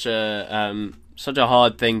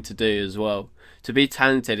hard thing to do as well. To be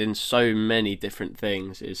talented in so many different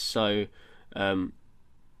things is so.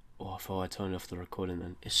 Oh, I thought I turned off the recording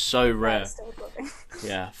then. It's so rare. still recording.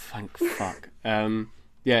 Yeah, thank fuck.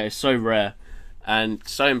 Yeah, it's so rare and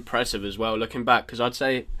so impressive as well. Looking back, because I'd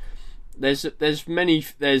say there's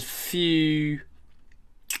few.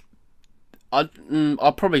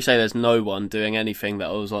 I'll probably say there's no one doing anything that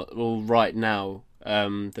I was like, well, right now.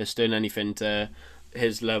 That's doing anything to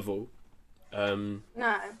his level. No,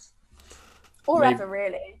 or Maybe, ever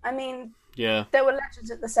really. I mean, yeah, there were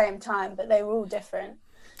legends at the same time, but they were all different.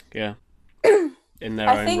 yeah, in their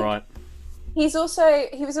I own think right. he was also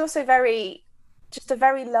just a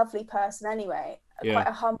very lovely person anyway, Yeah, quite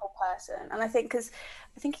a humble person. And I think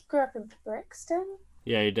he grew up in Brixton.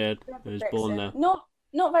 yeah, he did. He was born there.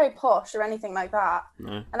 Not very posh or anything like that.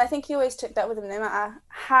 No. And I think he always took that with him, no matter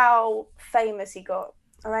how famous he got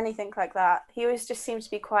or anything like that. He always just seemed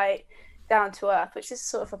to be quite down to earth, which is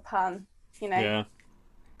sort of a pun, Yeah.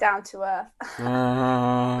 down to earth.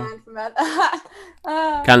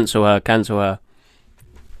 Cancel her.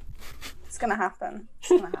 It's gonna happen.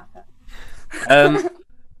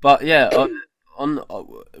 But yeah, on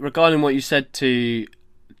regarding what you said to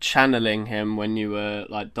channeling him when you were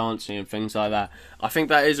like dancing and things like that, I think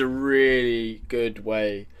that is a really good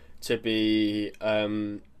way to be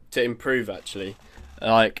to improve actually.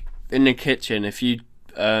 Like in the kitchen, if you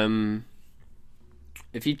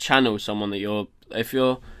channel someone if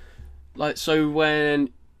you're like, so when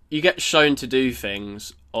you get shown to do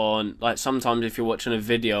things on, like, sometimes if you're watching a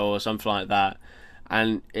video or something like that,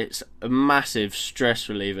 and it's a massive stress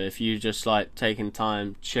reliever if you just like taking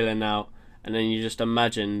time chilling out, and then you just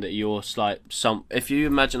imagine that you're like if you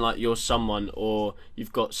imagine like you're someone or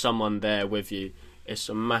you've got someone there with you, it's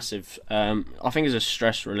a massive I think it's a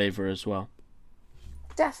stress reliever as well.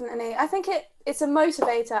 Definitely. I think it's a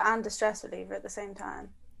motivator and a stress reliever at the same time.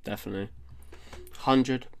 Definitely.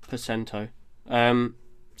 100%.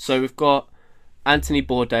 So we've got Anthony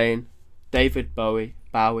Bourdain, David Bowie,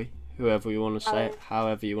 whoever you want to say it,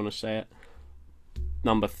 however you want to say it.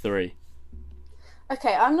 Number 3.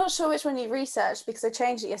 Okay, I'm not sure which one you researched because I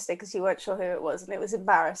changed it yesterday because you weren't sure who it was and it was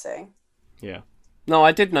embarrassing. Yeah. No,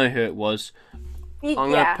 I did know who it was. I'm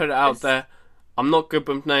going to put it out there. I'm not good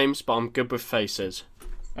with names, but I'm good with faces.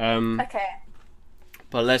 Okay.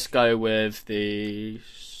 But let's go with the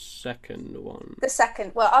second one. The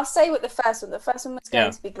second. Well, I'll say with the first one. The first one was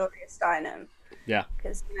going to be Gloria Steinem. Yeah.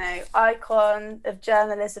 Because, icon of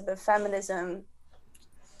journalism and feminism,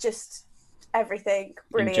 just everything.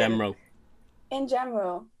 Brilliant. In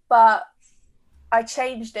general. But I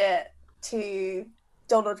changed it to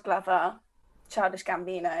Donald Glover, Childish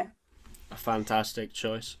Gambino. A fantastic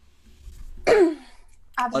choice. Absolutely.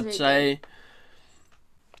 I'd say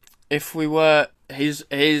if we were,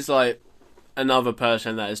 he's like another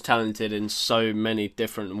person that is talented in so many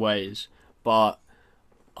different ways, but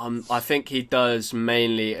I think he does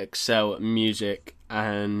mainly excel at music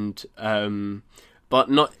and but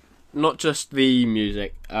not just the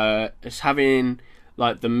music. It's having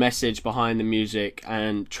like the message behind the music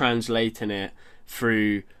and translating it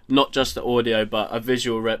through not just the audio but a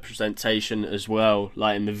visual representation as well,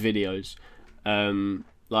 like in the videos.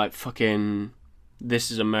 Like fucking This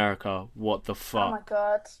Is America. What the Oh my fuck?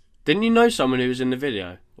 god. Didn't you know someone who was in the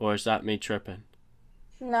video, or is that me tripping?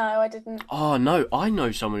 No, I didn't. Oh no, I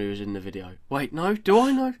know someone who was in the video. Wait, no, do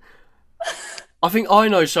I know? I think I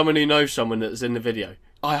know someone who knows someone that's in the video.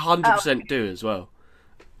 I Oh, 100% do as well.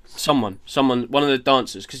 Someone, one of the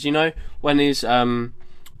dancers, because you know when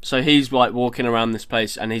so he's like walking around this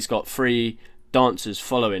place and he's got three dancers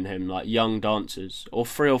following him, like young dancers, or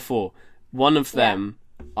three or four. One of yeah. them,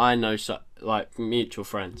 I know, like mutual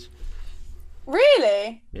friends.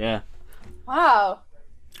 Really? Yeah. Wow.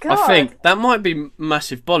 I God. think that might be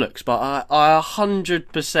massive bollocks, but I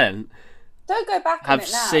 100% Don't go back on have it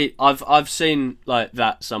now. seen. I've seen like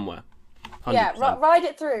that somewhere. Yeah, 100%. ride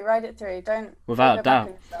it through. Ride it through. Don't Without a go back doubt.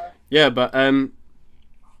 on yourself. Yeah, but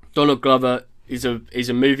Donald Glover, he's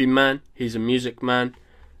a movie man. He's a music man.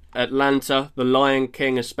 Atlanta, The Lion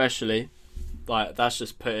King, especially. Like that's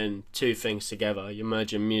just putting two things together. You're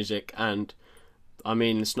merging music and, I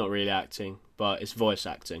mean, it's not really acting, but it's voice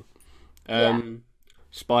acting. Yeah. Um,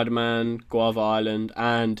 Spider-Man, Guava Island,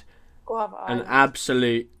 and Guava an Island.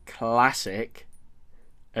 absolute classic,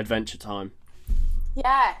 Adventure Time.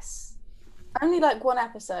 Yes. Only like one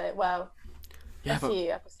episode. Well, a Yeah, but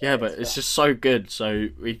few yeah, but episodes. it's But just so good. So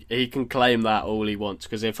he can claim that all he wants.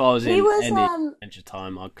 Because if I was he in was any Adventure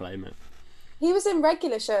Time, I'd claim it. he was in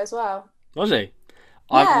regular show as well. Was he?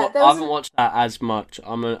 Yeah, there I was haven't watched that as much.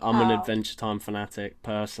 I'm an oh Adventure Time fanatic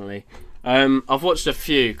personally. I've watched a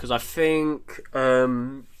few because I think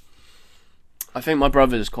my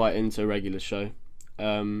brother's quite into regular show.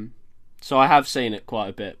 So I have seen it quite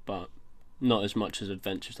a bit, but not as much as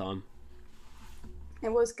Adventure Time. it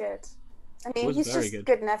was good. I It mean, was he's very just good.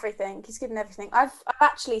 good in everything. He's good in everything. I've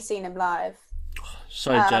actually seen him live.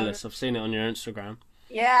 So Um, jealous. I've seen it on your Instagram.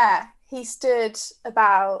 yeah, he stood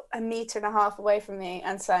about a meter and a half away from me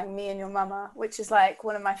and sang "Me and Your Mama," which is like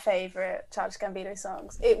one of my favorite Childish Gambino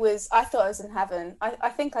songs. It was. I thought I was in heaven. I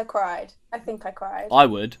think I cried. I think I cried. I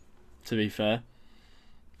would, to be fair.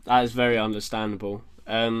 That is very understandable.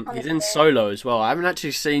 He's in Honestly, Solo as well. I haven't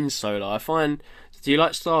actually seen Solo. I find. Do you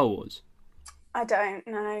like Star Wars? I don't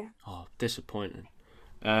know. Oh, disappointing.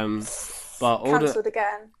 Um, but all the Cancelled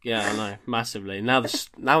again. yeah, I know massively. Now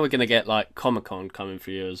we're gonna get like Comic Con coming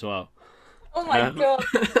for you as well. Oh my Um, god,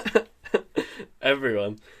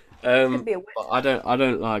 everyone. it's gonna be a But winter. I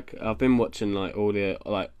don't like. I've been watching like all the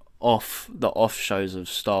like off shows of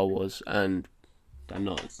Star Wars, and they're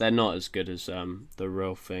not as good as the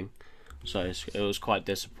real thing. So it was quite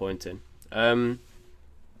disappointing.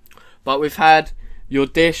 But we've had your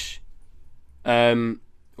dish,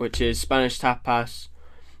 which is Spanish tapas.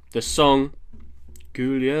 The song,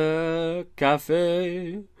 Julia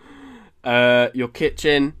Cafe. Your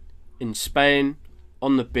kitchen in Spain,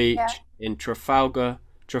 on the Yeah, beach in Trafalgar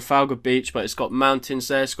Beach, but it's got mountains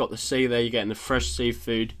there. It's got the sea there. You're getting the fresh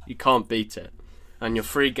seafood. You can't beat it. And your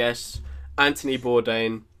three guests: Anthony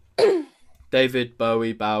Bourdain, David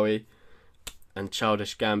Bowie, and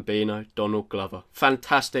Childish Gambino, Donald Glover.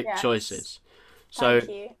 Fantastic yes. choices. So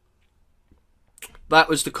Thank you. that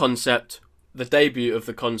was the concept, the debut of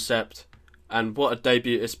the concept, and what a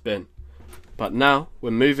debut it's been. But now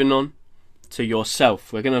we're moving on to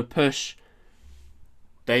yourself. We're going to push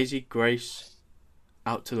Daisy Grace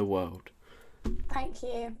out to the world. Thank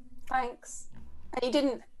you. Thanks. And you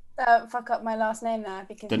didn't fuck up my last name there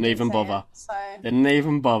because you Didn't didn't even say it. bother. So Didn't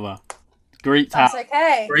even bother. Greetham. that's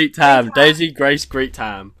okay. Greetham. Daisy Grace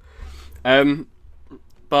Greetham. Um,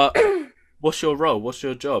 but what's your role? What's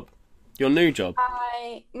your job? Your new job?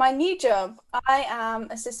 My new job. I am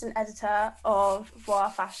assistant editor of Voir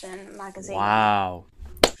Fashion magazine. Wow.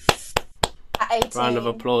 At 18. Round of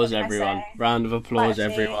applause, What can I everyone. say? Round of applause,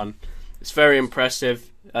 Actually, everyone. It's very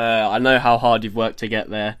impressive. I know how hard you've worked to get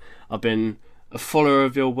there. I've been a follower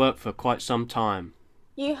of your work for quite some time.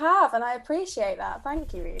 you have, and I appreciate that.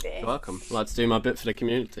 Thank you, You're Rudy. welcome. I like to do my bit for the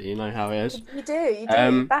community. You know how it is. You do. You do.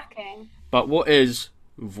 Um, Backing. but what is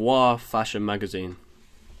Voir Fashion Magazine?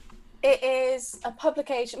 It is a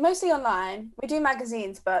publication, mostly online. We do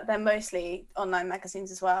magazines, but they're mostly online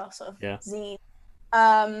magazines as well, sort of Yeah. zine.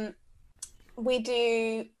 Um, we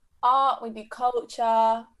do art, we do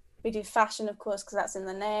culture, we do fashion, of course, because that's in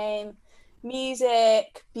the name,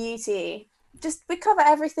 music, beauty. just we cover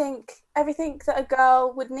everything that a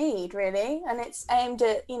girl would need, really, and it's aimed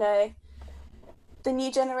at the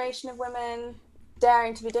new generation of women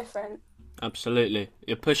daring to be different. Absolutely,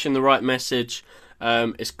 you're pushing the right message.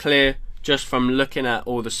 It's clear just from looking at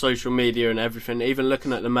all the social media and everything, even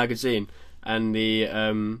looking at the magazine and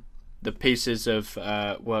the pieces of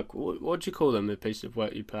work. What do you call them? The pieces of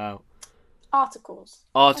work you put out? Articles.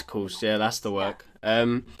 Articles. Yeah, that's the work.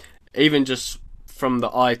 Even just from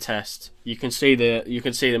the eye test, you can see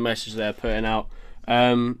the message they're putting out.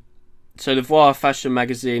 So the Voir Fashion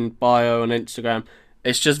Magazine bio on Instagram,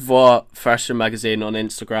 it's just Voir Fashion Magazine on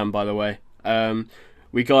Instagram, by the way.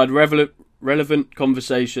 We guide relevant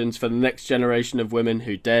conversations for the next generation of women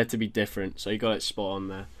who dare to be different. So you got it spot on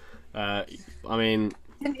there. I mean,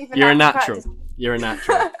 you're a natural. You're a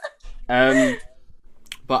natural.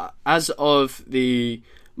 But as of the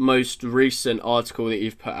most recent article that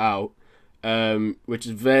you've put out, which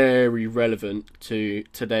is very relevant to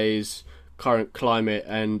today's current climate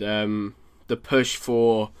and the push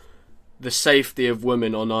for the safety of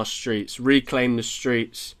women on our streets, reclaim the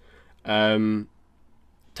streets. Tell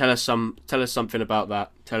us something about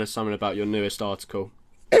that. Tell us something about your newest article.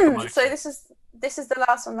 So this is the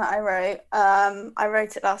last one that I wrote. I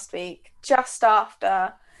wrote it last week, just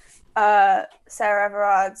after Sarah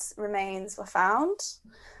Everard's remains were found.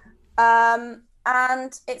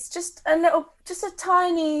 And it's just a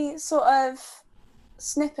tiny sort of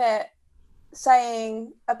snippet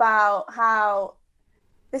saying about how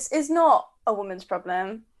this is not a woman's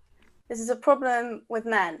problem. This is a problem with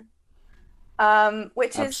men,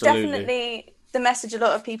 which is definitely the message a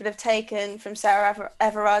lot of people have taken from Sarah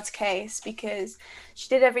Everard's case, because she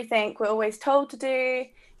did everything we're always told to do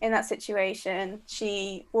in that situation.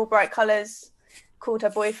 She wore bright colours, called her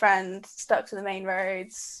boyfriend, stuck to the main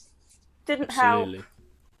roads, didn't help,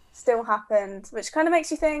 still happened, which kind of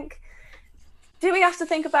makes you think, do we have to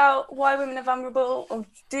think about why women are vulnerable, or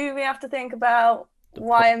do we have to think about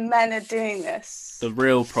why men are doing this? The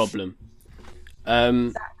real problem.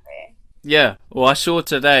 Exactly. Yeah, well, I saw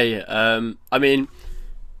today, I mean,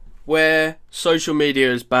 where social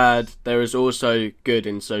media is bad, there is also good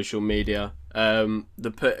in social media.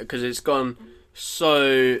 Because it's gone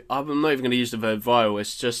so, I'm not even going to use the word viral,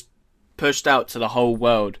 it's just pushed out to the whole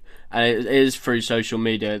world, and it is through social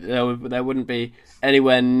media. There wouldn't be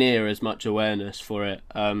anywhere near as much awareness for it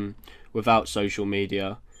without social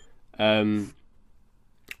media.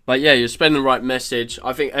 But yeah, you're spreading the right message.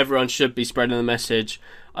 I think everyone should be spreading the message.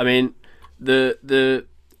 I mean, the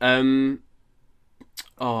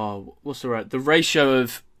ratio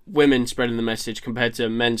of women spreading the message compared to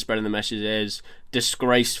men spreading the message is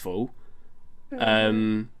disgraceful.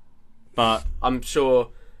 But I'm sure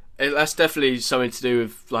that's definitely something to do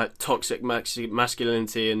with like toxic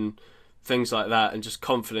masculinity and things like that, and just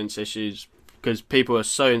confidence issues, because people are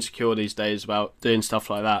so insecure these days about doing stuff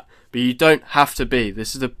like that. But you don't have to be.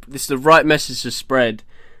 This is the right message to spread.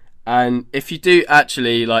 And if you do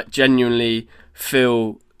actually like genuinely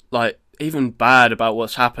feel like even bad about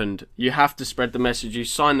what's happened, you have to spread the message. You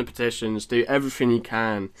sign the petitions, do everything you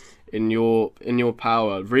can in your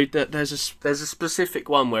power. Read that. There's a specific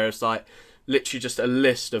one where it's like literally just a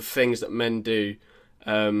list of things that men do,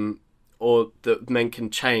 or that men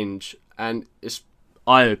can change, and it's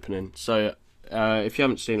eye-opening. So if you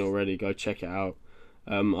haven't seen it already, go check it out.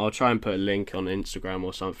 I'll try and put a link on Instagram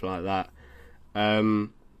or something like that.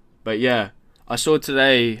 But yeah, I saw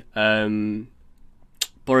today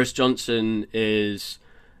Boris Johnson is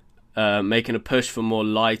making a push for more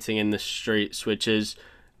lighting in the streets, which is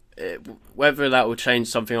whether that will change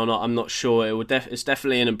something or not, I'm not sure. It's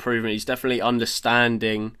definitely an improvement. He's definitely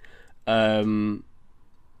understanding the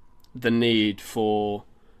need for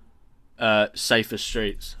safer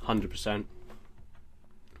streets, 100%.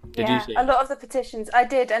 Did you see a lot of the petitions I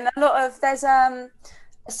did, and there's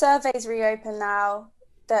surveys reopen now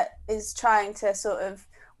that is trying to sort of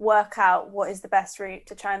work out what is the best route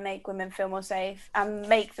to try and make women feel more safe, and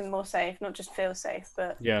make them more safe, not just feel safe,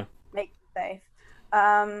 but make them safe.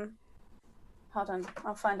 Hold on,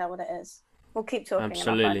 I'll find out what it is. We'll keep talking.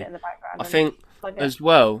 Absolutely. And I'll find it in the background. I think as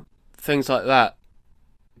well, things like that,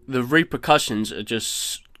 the repercussions are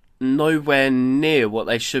just nowhere near what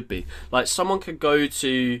they should be. Like, someone could go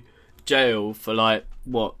to jail for like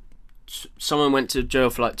someone went to jail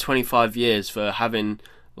for like 25 years for having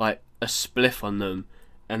like a spliff on them,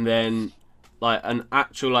 and then like an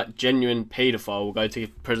actual like genuine paedophile will go to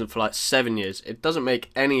prison for like 7 years. It doesn't make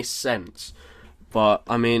any sense. But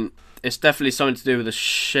I mean, it's definitely something to do with the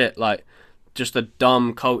shit, like just the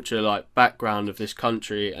dumb culture, like background of this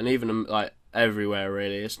country, and even like everywhere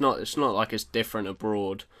really. It's not like it's different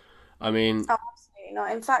abroad. I mean,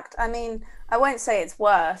 not. In fact, I mean, I won't say it's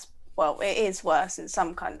worse. Well, it is worse in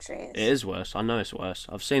some countries. It is worse. I know it's worse.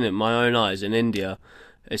 I've seen it in my own eyes in India.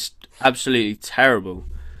 It's absolutely terrible.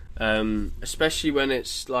 Especially when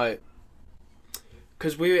it's like,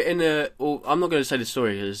 because we were in a. Well, I'm not going to say the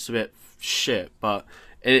story because it's a bit shit, but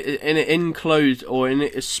in an enclosed or in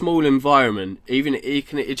a small environment, even it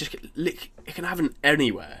can happen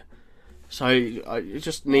anywhere. So you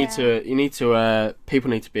just need to. You need to. People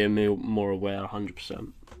need to be more aware.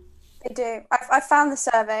 100%. They do. I found the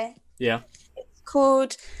survey. Yeah. It's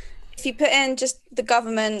called. If you put in just the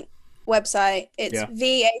government website, it's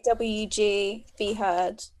VAWG Be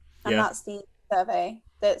Heard, and that's the survey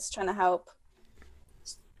that's trying to help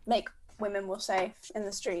make women more safe in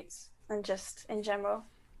the streets and just in general.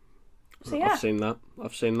 So yeah, I've seen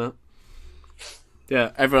that.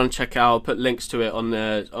 Yeah, everyone check it out. I'll put links to it on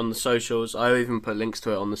the socials. I even put links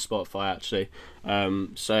to it on the Spotify actually,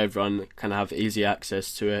 so everyone can have easy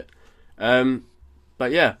access to it.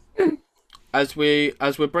 But yeah, as we're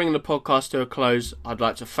bringing the podcast to a close, I'd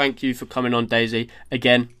like to thank you for coming on, Daisy,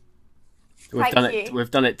 again. We've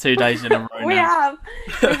done it 2 days in a row we now.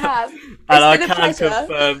 We have. And I can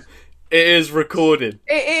confirm it is recorded.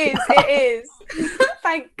 It is.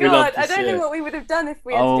 Thank God. I don't know what we would have done if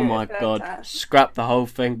we had to do it. Oh my God. Time. Scrap the whole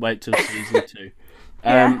thing, wait till season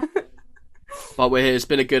 2. But we're here. It's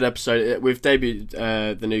been a good episode. We've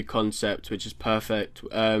debuted the new concept, which is perfect.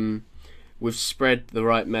 We've spread the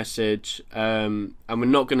right message, and we're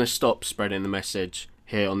not going to stop spreading the message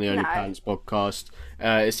here on the Only Parents podcast.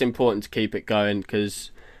 It's important to keep it going because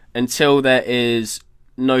until there is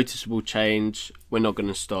noticeable change, we're not going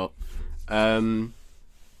to stop.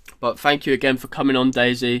 But thank you again for coming on,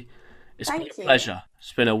 Daisy. It's been a pleasure.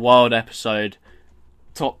 It's been a wild episode.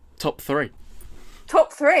 Top 3.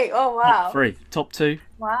 Top 3. Oh wow. Top 3. Top 2.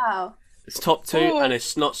 Wow. It's top 2. Ooh. And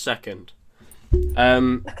it's not second.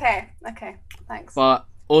 Okay. Thanks. But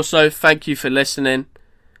also, thank you for listening.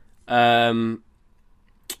 The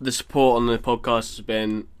support on the podcast has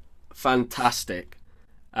been fantastic,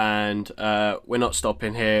 and we're not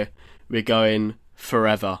stopping here. We're going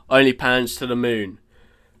forever. Only Parents to the moon.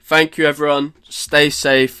 Thank you, everyone. Stay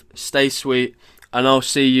safe, stay sweet, and I'll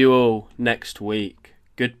see you all next week.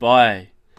 Goodbye.